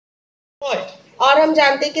White. और हम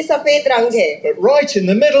जानते हैं कि सफेद रंग है, But right in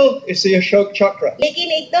the middle is the Ashoka Chakra.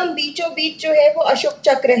 लेकिन एकदम बीचों बीच जो है वो अशोक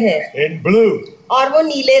चक्र है In blue. और वो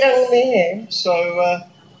नीले रंग में है. So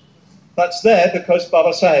that's there because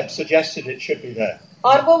Baba Saheb suggested it should be there.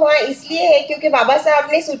 और वो वहाँ इसलिए है क्योंकि बाबा साहब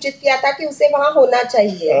ने सूचित किया था कि उसे वहाँ होना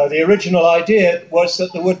चाहिए. The original idea was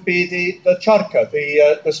that there would be the charka,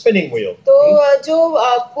 the spinning wheel. तो जो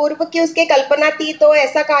पूर्व की उसके कल्पना थी तो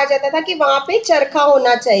ऐसा कहा जाता था कि वहाँ पे चरखा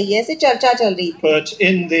होना चाहिए, ऐसे चर्चा चल रही थी. But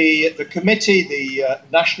in the committee, the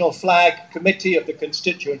National Flag Committee of the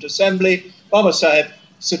Constituent Assembly, Baba Saheb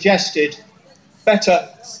suggested better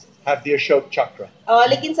have the Ashoka Chakra.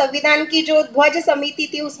 लेकिन संविधान की जो ध्वज समिति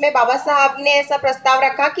थी उसमें बाबा साहब ने ऐसा प्रस्ताव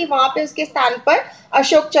रखा कि वहाँ पे उसके स्थान पर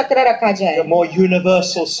अशोक चक्र रखा जाए. A more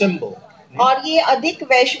universal symbol. और ये अधिक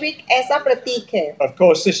वैश्विक ऐसा प्रतीक है. Of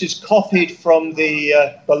course, this is copied from the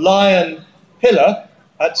lion pillar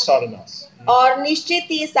at Sarnath. और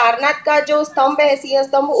निश्चित ही सारनाथ का जो स्तंभ है, सिंह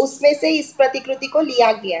स्तंभ, उसमें से इस प्रतिकृति को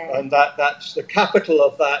लिया गया है. And that's the capital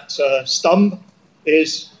of that stump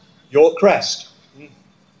is your crest.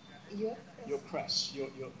 Your crest,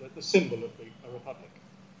 the symbol of the republic.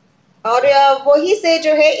 और वही से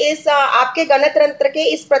जो है इस आपके गणतंत्र के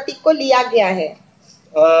इस प्रतीक को लिया गया है.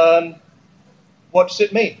 What does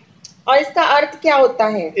it mean? और इसका अर्थ क्या होता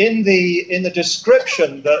है? In the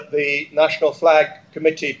description that the National Flag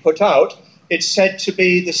Committee put out, it's said to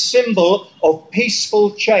be the symbol of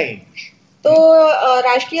peaceful change. तो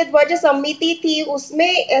राष्ट्रीय ध्वज समिति थी,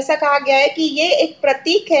 उसमें ऐसा कहा गया है कि ये एक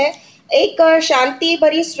प्रतीक है एक शांति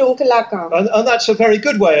भरी श्रृंखला का. And that's a very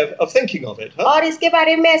good way of thinking of it. Huh? और इसके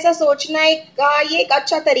बारे में ऐसा सोचना ये एक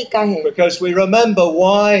अच्छा तरीका है. Because we remember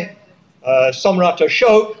why Samrat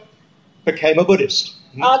Ashok became a Buddhist.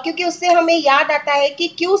 क्योंकि उससे हमें याद आता है कि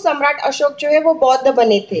क्यों सम्राट अशोक जो है वो बौद्ध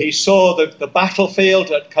बने थे. He saw the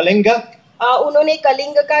battlefield at Kalinga. उन्होंने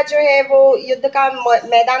कलिंग का जो है वो युद्ध का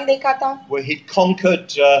मैदान देखा था. Where he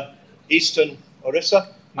conquered eastern Orissa.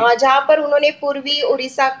 जहाँ पर उन्होंने पूर्वी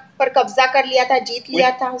उड़ीसा पर कब्जा कर लिया था, जीत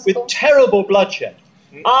लिया था उसको. With terrible bloodshed.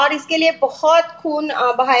 और इसके लिए बहुत खून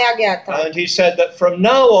बहाया गया था. And he said that from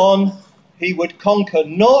now on he would conquer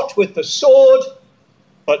not with the sword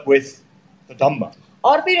but with the Dhamma.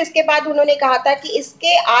 और फिर इसके बाद उन्होंने कहा था कि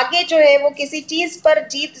इसके आगे जो है वो किसी चीज पर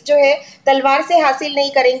जीत जो है तलवार से हासिल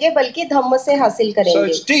नहीं करेंगे बल्कि धम्म से हासिल करेंगे. So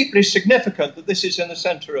it's deeply significant that this is in the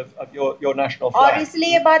center of your national flag. और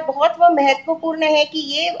इसलिए ये बात बहुत महत्वपूर्ण है कि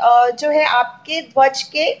ये जो है आपके ध्वज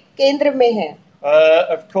के केंद्र में है.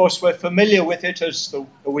 Of course we're familiar with it as the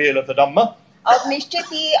wheel of the Dhamma. अब निश्चित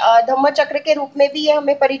ही धम्मचक्र के रूप में भी ये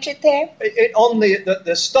हमें परिचित है. On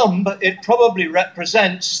the stump it probably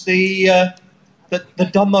represents the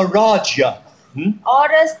Dhamma Rajya.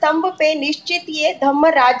 और स्तंभ पे निश्चित ये धम्म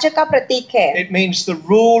राज्य का प्रतीक है. It means the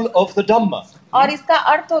rule of the Dhamma. और इसका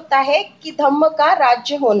अर्थ होता है कि धम्म का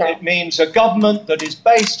राज्य होना. It means a government that is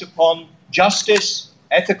based upon justice,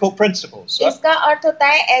 ethical principles. इसका अर्थ होता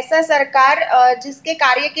है ऐसा सरकार जिसके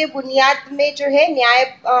कार्य के बुनियाद में जो है न्याय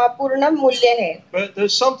पूर्ण मूल्य है. But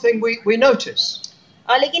there's something we notice.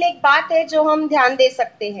 लेकिन एक बात है जो हम ध्यान दे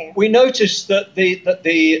सकते हैं. We notice that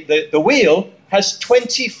the wheel has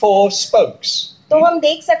 24 spokes. तो हम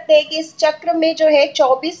देख सकते हैं कि इस चक्र में जो है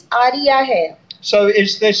 24 आरियां है. So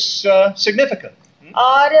is this significant?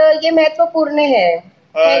 और ये महत्वपूर्ण है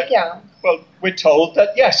क्या? Well, we're told that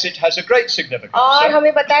yes, it has a great significance. और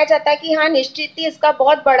हमें बताया जाता है कि हाँ निश्चित ही इसका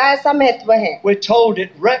बहुत बड़ा ऐसा महत्व है. We're told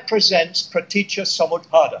it represents praticca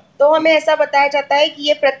samutpada. तो हमें ऐसा बताया जाता है कि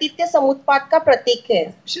ये प्रतीत्य समुत्पाद का प्रतीक है.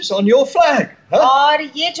 This is on your flag. Huh? और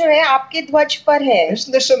ये जो है आपके ध्वज पर है.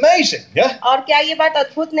 Isn't this amazing? Yeah. और क्या ये बात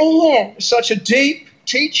अद्भुत नहीं है? Such a deep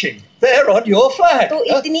teaching there on your flag. तो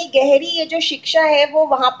इतनी गहरी ये जो शिक्षा है वो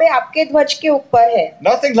वहाँ पे आपके ध्वज के ऊपर है.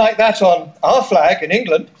 Nothing like that on our flag in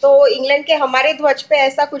England. तो इंग्लैंड के हमारे ध्वज पे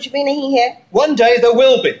ऐसा कुछ भी नहीं है. One day there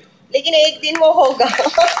will be. लेकिन एक दिन वो होगा.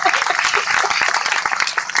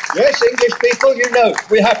 Yes, English people, you know,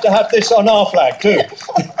 we have to have this on our flag too.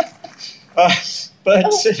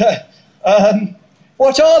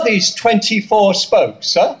 What are these 24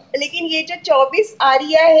 spokes? Huh? लेकिन ये जो 24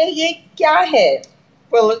 आरियां है ये क्या है?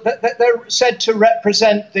 Well, they're said to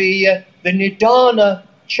represent the Nidana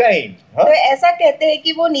chain. Huh? तो ऐसा कहते हैं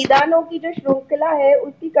कि वो निदानों की जो श्रृंखला है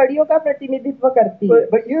उसकी कड़ियों का प्रतिनिधित्व करती है.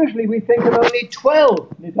 But usually we think of only 12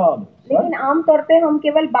 Nidanas. लेकिन आमतौर पे हम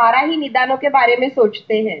केवल 12 ही निदानों के बारे में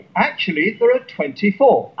सोचते हैं. Actually, there are 24.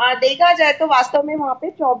 देखा जाए तो वास्तव में वहाँ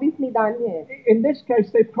पे 24 निदान हैं. In this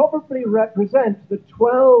case, they probably represent the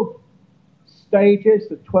 12 stages,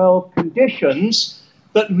 the 12 conditions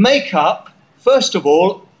that make up, first of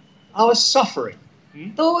all, our suffering.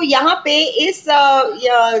 तो यहाँ पे इस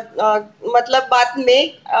मतलब बात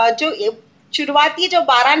में जो शुरुआती जो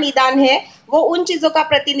 12 निदान है वो उन चीजों का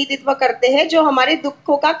प्रतिनिधित्व करते हैं जो हमारे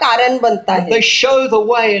दुखों का कारण बनता है. They show the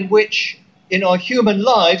way in which in our human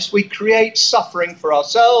lives we create suffering for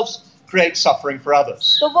ourselves, create suffering for others.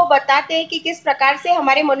 तो वो बताते हैं कि किस प्रकार से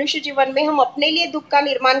हमारे मनुष्य जीवन में हम अपने लिए दुख का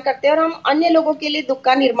निर्माण करते हैं और हम अन्य लोगों के लिए दुख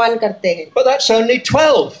का निर्माण करते हैं. But that's only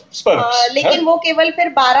 12 spokes. लेकिन वो केवल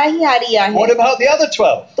फिर 12 ही आरियां हैं. What about the other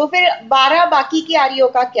 12? तो फिर 12 बाकी की आरियों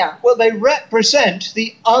का क्या? Well, they represent the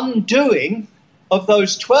undoing of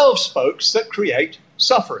those 12 spokes that create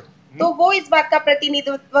suffering. तो वो इस बात का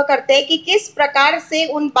प्रतिनिधित्व करते हैं कि किस प्रकार से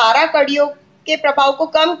उन 12 कड़ियों के प्रभाव को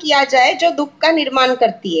कम किया जाए जो दुख का निर्माण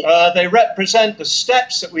करती है. They represent the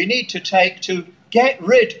steps that we need to take to get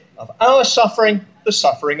rid of our suffering, the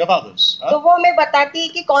suffering of others. तो वो हमें बताती है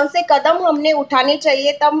कि कौन से कदम हमने उठाने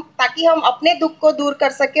चाहिए तब ताकि हम अपने दुख को दूर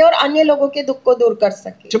कर सके और अन्य लोगों के दुख को दूर कर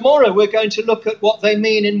सके. Tomorrow we're going to look at what they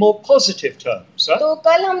mean in more positive terms. तो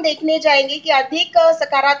कल हम देखने जाएंगे कि अधिक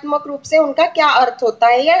सकारात्मक रूप से उनका क्या अर्थ होता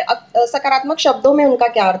है या सकारात्मक शब्दों में उनका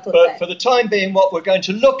क्या अर्थ होता है. But for the time being, what we're going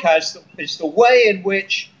to look at is the way in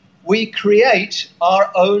which we create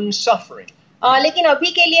our own suffering. लेकिन अभी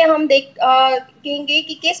के लिए हम देखेंगे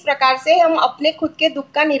कि किस प्रकार से हम अपने खुद के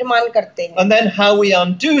दुख का निर्माण करते हैं. And then how we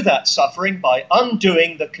undo that suffering by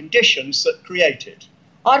undoing the conditions that create it.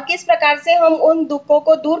 और किस प्रकार से हम उन दुखों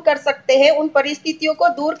को दूर कर सकते हैं उन परिस्थितियों को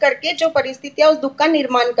दूर करके जो परिस्थितियां उस दुख का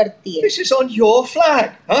निर्माण करती है. This is on your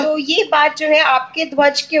flag. तो ये बात जो है आपके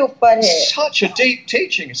ध्वज के ऊपर है. Such a deep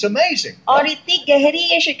teaching. It's amazing. और इतनी गहरी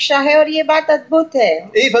ये शिक्षा है और ये बात अद्भुत है.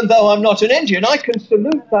 Even though I'm not an Indian, I can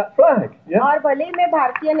salute that flag. Yeah? और भले मैं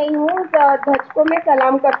भारतीय नहीं हूँ ध्वज को मैं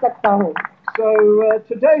सलाम कर सकता हूँ. So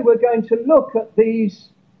today we're going to look at these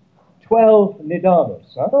 12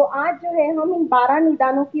 nidanas. तो आज जो है हम इन 12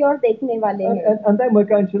 निदानों की ओर देखने वाले हैं. And then we're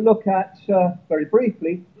going to look at, very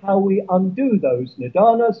briefly, how we undo those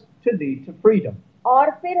nidanas to lead to freedom.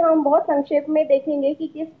 और फिर हम बहुत संक्षेप में देखेंगे कि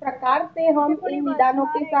किस प्रकार से हम इन निदानों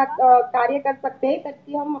के साथ कार्य कर सकते हैं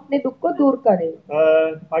ताकि हम अपने दुख को दूर करें.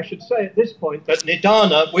 I should say at this point that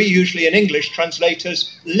nidana, we usually in English translate as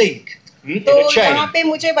link. तो यहाँ पे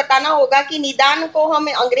मुझे बताना होगा कि निदान को हम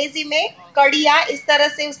अंग्रेजी में कड़िया इस तरह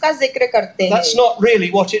से उसका जिक्र करते हैं. That's not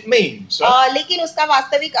really what it means. लेकिन उसका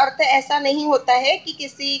वास्तविक अर्थ ऐसा नहीं होता है कि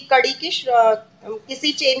किसी कड़ी की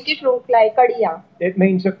किसी चेन की श्रृंखला कड़िया. It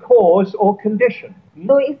means a cause or condition.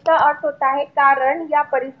 तो इसका अर्थ होता है कारण या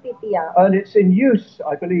परिस्थितियां. And it's in use,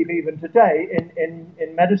 I believe, even today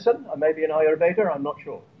in medicine, or maybe in Ayurveda, I'm not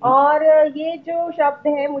sure. और ये जो शब्द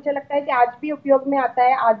है मुझे लगता है कि आज भी उपयोग में आता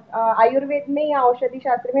है आयुर्वेद में या औषधि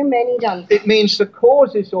शास्त्र में, मैं नहीं जानती. It means the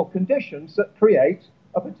causes or conditions that create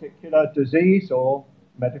a particular disease or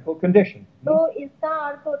medical condition. तो इसका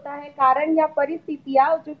अर्थ होता है कारण या परिस्थितियां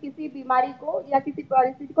जो किसी बीमारी को या किसी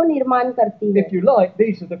परिस्थिति को निर्माण करती है. If you like,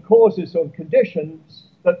 these are the causes or conditions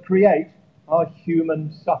that create our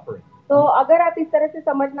human suffering. तो अगर आप इस तरह से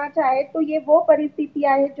समझना चाहे तो ये वो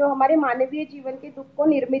परिस्थितियां हैं जो हमारे मानवीय जीवन के दुख को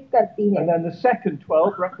निर्मित करती है. And then the second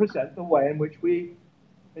 12 represent the way in which we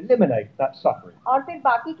eliminate that suffering. और फिर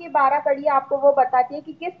बाकी के 12 कड़ियां आपको वो बताती है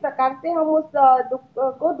कि किस प्रकार से हम उस दुख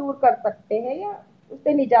को दूर कर सकते हैं या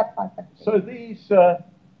उससे निजात पा सकते हैं. So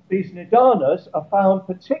these nidanas are found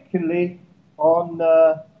particularly on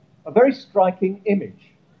a very striking image.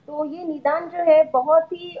 तो ये निदान जो है बहुत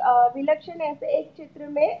ही विलक्षण ऐसे एक चित्र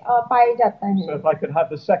में पाए जाता है. So if I could have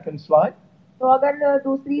the second slide. तो अगर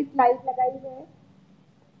दूसरी स्लाइड लगाई जाए.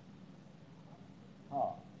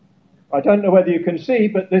 I don't know whether you can see,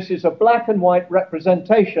 but this is a black and white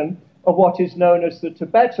representation of what is known as the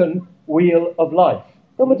Tibetan wheel of life.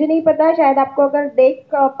 तो मुझे नहीं पता, शायद आपको अगर देख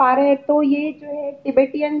पा रहे हैं तो ये जो है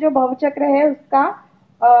तिबेटियन जो भवचक्र है उसका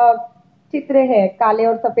चित्र है काले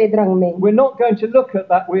और सफेद रंग में. We're not going to look at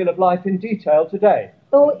that wheel of life in detail today.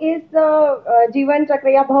 तो इस जीवन चक्र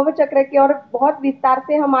या भव चक्र की और बहुत विस्तार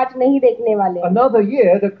से हम आज नहीं देखने वाले. Another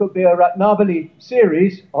year there could be a Ratnavali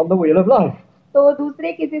series on the wheel of life. तो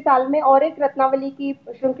दूसरे किसी साल में और एक रत्नावली की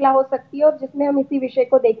श्रृंखला हो सकती है और जिसमें हम इसी विषय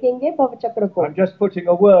को देखेंगे भव चक्र को. I'm just putting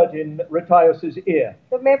a word in Ritayus's ear.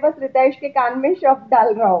 तो मैं बस रितायुष के कान में शब्द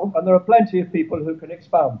डाल रहा हूँ. And there are plenty of people who can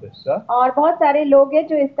expound this. और बहुत सारे लोग हैं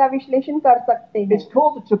जो इसका विश्लेषण कर सकते हैं. It's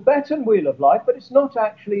called the Tibetan wheel of life, but it's not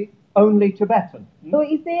actually only Tibetan. तो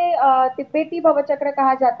इसे तिब्बती भवचक्र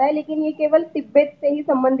कहा जाता है, लेकिन ये केवल तिब्बत से ही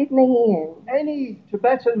संबंधित नहीं है. Any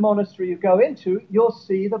Tibetan monastery you go into, you'll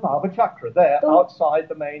see the Dhammachakra there outside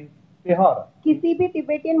the main vihara. किसी भी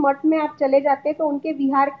तिब्बतियन मठ में आप चले जाते हैं तो उनके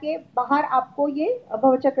विहार के बाहर आपको ये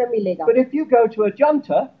भवचक्र मिलेगा. But if you go to a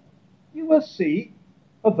junta, you will see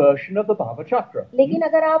a version of the Dhammachakra. लेकिन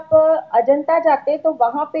अगर आप अजंता जाते तो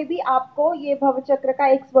वहां पे भी आपको ये भवचक्र का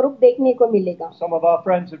एक स्वरूप देखने को मिलेगा। Some of our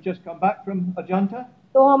friends have just come back from Ajanta.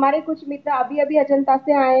 तो हमारे कुछ मित्र अभी अभी अजंता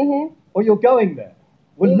से आए हैं। Or you're going there.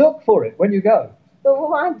 Well, look for it when you go. तो वो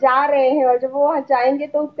वहाँ जा रहे हैं और जब वो वहाँ जाएंगे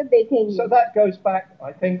तो उसको देखेंगे। So that goes back,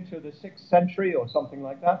 I think, to the 6th century or something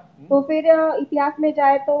like that. तो फिर इतिहास में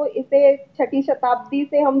जाए तो इसे 6ठी शताब्दी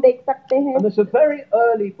से हम देख सकते हैं। And there's a very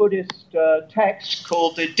early Buddhist text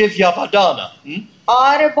called the Divyavadana.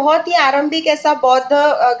 और बहुत ही आरंभिक ऐसा बौद्ध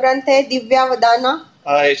ग्रंथ है दिव्यावदाना।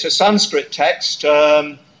 It's a Sanskrit text,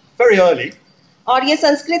 very early. और ये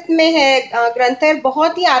संस्कृत में है ग्रंथ है,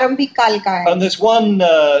 बहुत ही आरंभिक काल का है। And there's one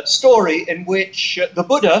story in which the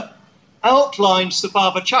Buddha outlines the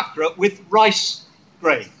Dhammachakra with rice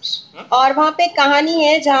grains. और वहाँ पे कहानी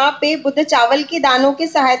है जहाँ पे बुद्ध चावल की दानों की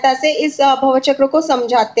सहायता से इस भवचक्र को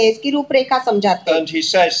समझाते हैं, इसकी रूपरेखा समझाते हैं। And he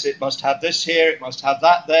says it must have this here, it must have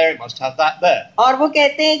that there, it must have that there. और वो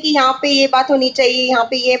कहते हैं कि यहाँ पे ये बात होनी चाहिए, यहाँ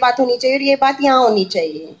पे ये बात होनी चाहिए और ये बात यहाँ होनी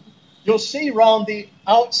चाहिए। You'll see round the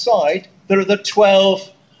outside there are the 12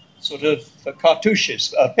 sort of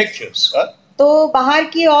cartouches, pictures. तो बाहर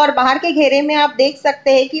की और बाहर के घेरे में आप देख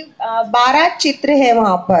सकते हैं कि 12 चित्र है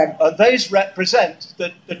वहाँ पर। These represent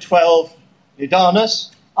the 12 nidanas.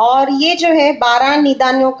 और ये जो है 12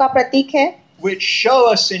 निदानों का प्रतीक है। Which show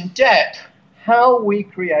us in depth how we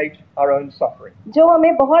create our own suffering. जो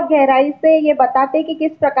हमें बहुत गहराई से ये बताते हैं कि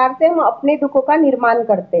किस प्रकार से हम अपने दुखों का निर्माण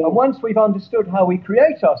करते हैं। And once we've understood how we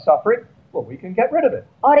create our suffering, well, we can get rid of it.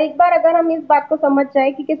 और एक बार अगर हम इस बात को समझ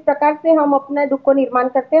जाए कि किस प्रकार से हम अपने दुख को निर्माण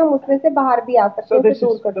करते हैं, हम उसमें से बाहर भी आ सकते हैं। So this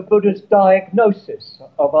is the Buddha's diagnosis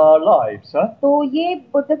of our lives, huh? तो ये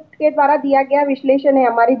बुद्ध के द्वारा दिया गया विश्लेषण है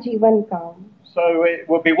हमारे जीवन का। So it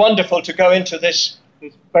would be wonderful to go into this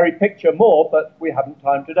very picture more, but we haven't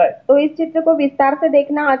time today. तो इस चित्र को विस्तार से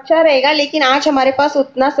देखना अच्छा रहेगा, लेकिन आज हमारे पास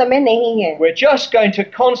उतना समय नहीं है। We're just going to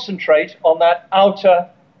concentrate on that outer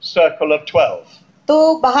circle of 12.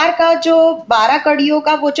 तो बाहर का जो 12 कड़ियों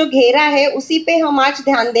का वो जो घेरा है उसी पे हम आज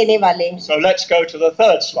ध्यान देने वाले हैं। So let's go to the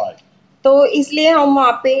third slide. तो इसलिए हम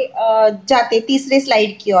वहाँ पे जाते तीसरे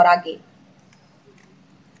स्लाइड की ओर आगे।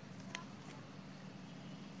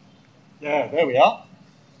 Yeah, there we are.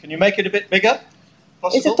 Can you make it a bit bigger?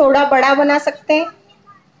 Possible? इसे थोड़ा बड़ा बना सकते हैं?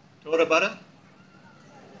 थोड़ा बड़ा?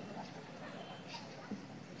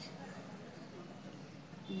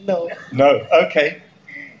 No. No. Okay.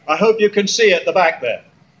 I hope you can see at the back there.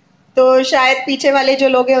 तो शायद पीछे वाले जो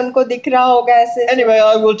लोग हैं उनको दिख रहा होगा ऐसे। Anyway,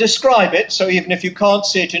 I will describe it, so even if you can't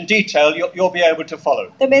see it in detail, you'll be able to follow.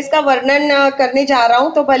 तो मैं इसका वर्णन करने जा रहा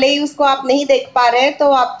हूँ, तो भले ही उसको आप नहीं देख पा रहे हैं, तो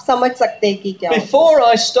आप समझ सकते हैं कि क्या। Before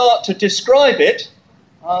I start to describe it,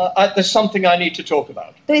 there's something I need to talk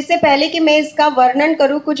about. तो इससे पहले कि मैं इसका वर्णन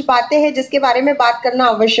करूँ, कुछ बातें हैं जिसके बारे में बात करना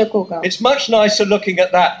आवश्यक होगा। It's much nicer looking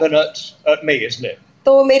at that than at me, isn't it?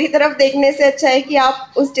 तो मेरी तरफ देखने से अच्छा है कि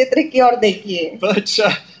आप उस चित्र की ओर देखिए। But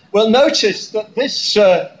well, notice that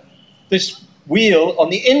this wheel on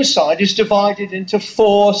the inside is divided into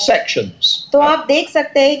 4 sections. तो आप देख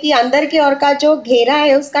सकते हैं कि अंदर की ओर का जो घेरा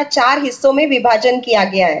है उसका 4 हिस्सों में विभाजन किया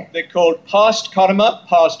गया है। They're called past karma,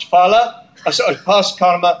 past phala, past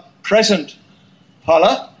karma, present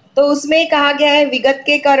phala. तो उसमें कहा गया है विगत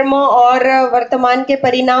के कर्म और वर्तमान के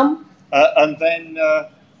परिणाम। And then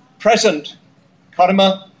present karma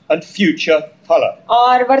and future phala.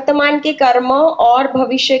 और वर्तमान के कर्म और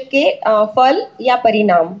भविष्य के फल या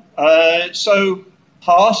परिणाम। So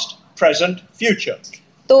past, present, future.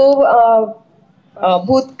 तो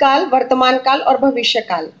भूतकाल, वर्तमान काल और भविष्य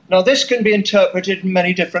काल। Now this can be interpreted in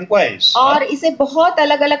many different ways. और इसे बहुत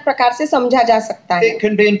अलग-अलग प्रकार से समझा जा सकता है। It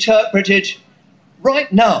can be interpreted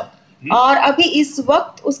right now. और अभी इस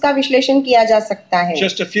वक्त उसका विश्लेषण किया जा सकता है।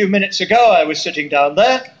 Just a few minutes ago, I was sitting down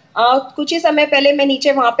there. कुछ ही समय पहले मैं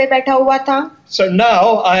नीचे वहाँ पे बैठा हुआ था। So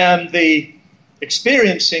now I am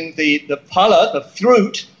experiencing the phala, the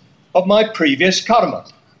fruit of my previous karma.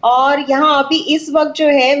 और यहाँ अभी इस वक्त जो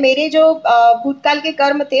है मेरे जो भूतकाल के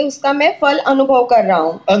कर्म थे उसका मैं फल अनुभव कर रहा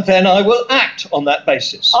हूँ। And then I will act on that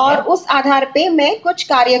basis. और उस आधार पे मैं कुछ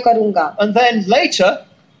कार्य करूँगा। And then later,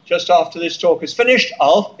 just after this talk is finished,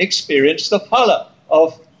 I'll experience the phala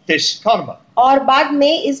of this karma. और बाद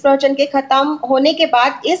में इस प्रवचन के खत्म होने के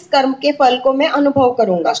बाद इस कर्म के फल को मैं अनुभव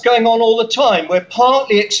करूँगा। That's going on all the time. We're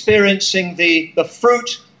partly experiencing the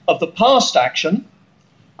fruit of the past action.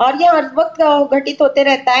 और ये हर वक्त घटित होते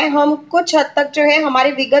रहता है। हम कुछ हद तक जो है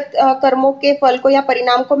हमारे विगत कर्मों के फल को या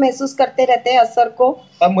परिणाम को महसूस करते रहते हैं, असर को।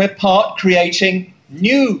 And we're part creating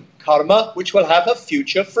new karma which will have a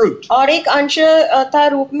future fruit. और एक अंश था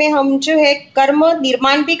रूप में हम जो है कर्म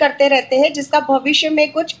निर्माण भी करते रहते हैं जिसका भविष्य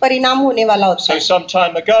में कुछ परिणाम होने वाला होता है। So some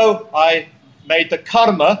time ago I made the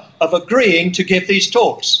karma of agreeing to give these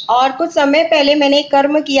talks. और कुछ समय पहले मैंने एक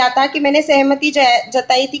कर्म किया था कि मैंने सहमति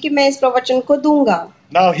जताई थी कि मैं इस प्रवचन को दूंगा.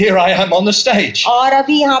 Now here I am on the stage. और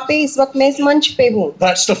अभी यहाँ पे इस वक्त मैं इस मंच पे हूँ.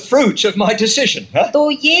 That's the fruit of my decision. Huh? तो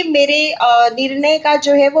ये मेरे निर्णय का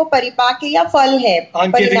जो है वो परिपाक है या फल है,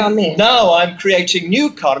 परिणाम है. Now I'm creating new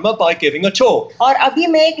karma by giving a talk. और अभी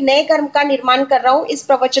मैं एक नए कर्म का निर्माण कर रहा हूँ इस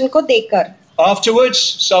प्रवचन को देखकर. Afterwards,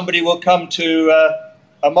 somebody will come to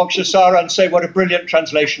Mokshasara and say what a brilliant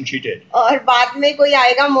translation she did. और बाद में कोई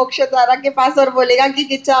आएगा मोक्षसारा के पास और बोलेगा कि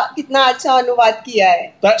कितना अच्छा अनुवाद किया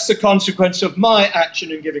है. That's the consequence of my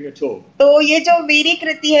action in giving a talk. तो ये जो मेरी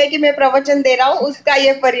कृति है कि मैं प्रवचन दे रहा हूँ उसका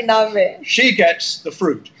ये परिणाम है. She gets the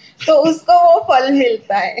fruit. तो उसको वो फल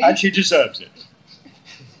मिलता है. And she deserves it.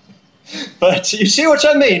 But you see what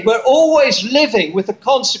I mean? We're always living with the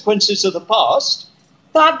consequences of the past.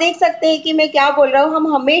 तो आप देख सकते हैं कि मैं क्या बोल रहा हूँ.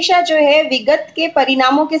 हम हमेशा जो है विगत के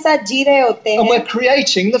परिणामों के साथ जी रहे होते हैं. And we're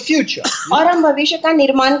creating the future. और हम भविष्य का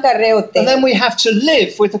निर्माण कर रहे होते हैं. And then we have to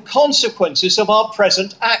live with the consequences of our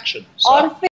present actions. और